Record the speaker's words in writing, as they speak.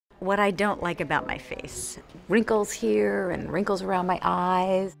what I don't like about my face. Wrinkles here and wrinkles around my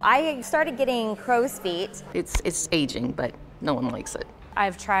eyes. I started getting crow's feet. It's aging, but no one likes it.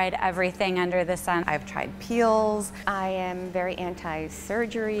 I've tried everything under the sun. I've tried peels. I am very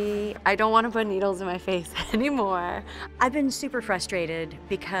anti-surgery. I don't want to put needles in my face anymore. I've been super frustrated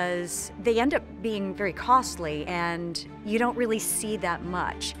because they end up being very costly and you don't really see that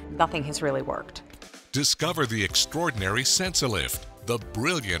much. Nothing has really worked. Discover the extraordinary Sensilift, the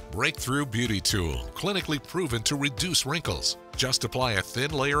brilliant breakthrough beauty tool, clinically proven to reduce wrinkles. Just apply a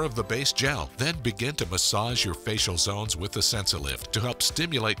thin layer of the base gel, then begin to massage your facial zones with the Sensilift to help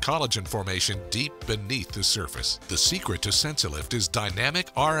stimulate collagen formation deep beneath the surface. The secret to Sensilift is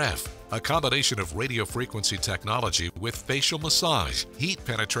dynamic RF, a combination of radio frequency technology with facial massage. Heat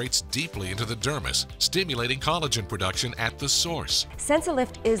penetrates deeply into the dermis, stimulating collagen production at the source.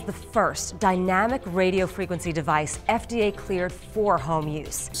 Sensilift is the first dynamic radio frequency device FDA cleared for home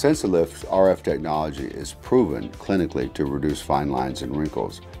use. Sensilift's RF technology is proven clinically to reduce fine lines and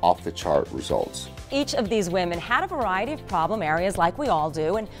wrinkles. Off-the-chart results. Each of these women had a variety of problem areas like we all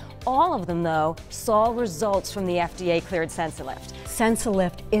do, and all of them, though, saw results from the FDA cleared Sensilift.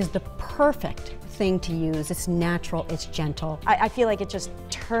 Sensilift is the perfect thing to use. It's natural, it's gentle. I feel like it just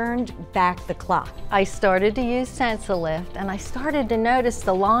turned back the clock. I started to use Sensilift and I started to notice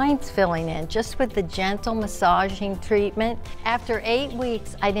the lines filling in just with the gentle massaging treatment. After 8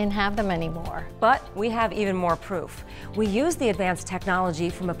 weeks, I didn't have them anymore. But we have even more proof. We use the advanced technology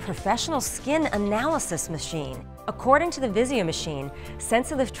from a professional skin analysis machine. According to the Vizio machine,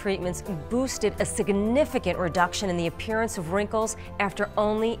 Sensilift treatments boosted a significant reduction in the appearance of wrinkles after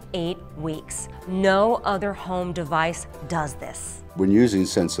only 8 weeks. No other home device does this. When using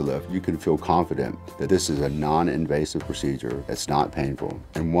Sensilift, you can feel confident that this is a non-invasive procedure that's not painful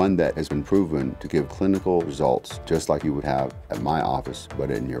and one that has been proven to give clinical results just like you would have at my office but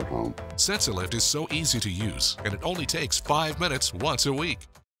in your home. Sensilift is so easy to use, and it only takes 5 minutes once a week.